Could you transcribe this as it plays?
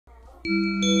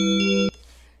Good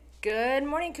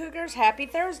morning, Cougars. Happy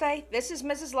Thursday. This is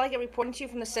Mrs. Leggett reporting to you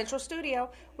from the Central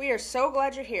Studio. We are so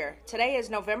glad you're here. Today is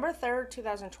November 3rd,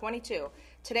 2022.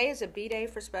 Today is a B-Day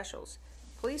for specials.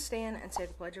 Please stand and say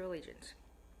the Pledge of Allegiance.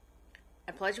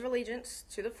 I pledge of allegiance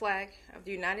to the flag of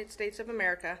the United States of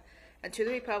America and to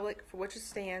the republic for which it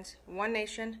stands, one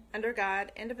nation, under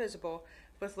God, indivisible,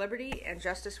 with liberty and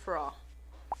justice for all.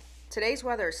 Today's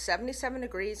weather is 77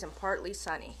 degrees and partly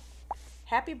sunny.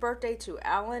 Happy birthday to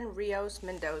Alan Rios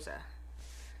Mendoza.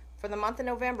 For the month of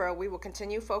November, we will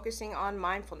continue focusing on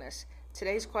mindfulness.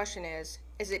 Today's question is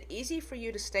it easy for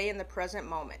you to stay in the present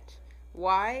moment?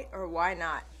 Why or why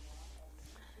not?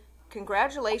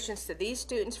 Congratulations to these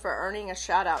students for earning a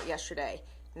shout out yesterday.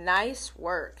 Nice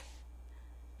work.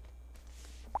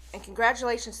 And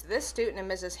congratulations to this student in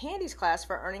Mrs. Handy's class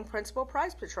for earning Principal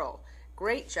Prize Patrol.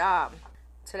 Great job.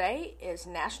 Today is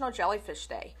National Jellyfish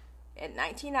Day. In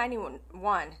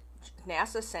 1991,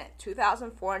 NASA sent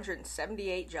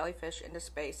 2,478 jellyfish into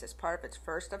space as part of its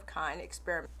first-of-kind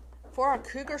experiment. For our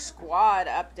Cougar squad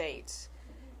updates,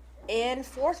 in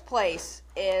fourth place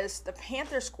is the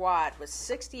Panther squad with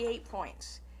 68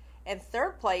 points. In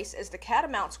third place is the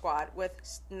Catamount squad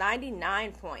with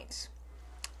 99 points.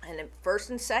 And in first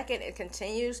and second, it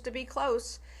continues to be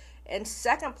close. In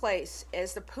second place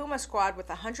is the Puma squad with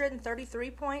 133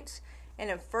 points. And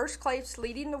in first place,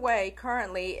 leading the way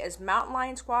currently, is Mountain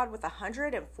Lion Squad with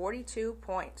 142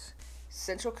 points.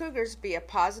 Central Cougars, be a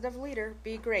positive leader,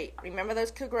 be great. Remember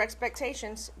those Cougar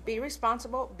expectations. Be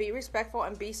responsible, be respectful,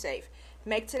 and be safe.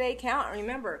 Make today count, and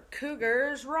remember,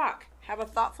 Cougars rock. Have a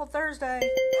thoughtful Thursday.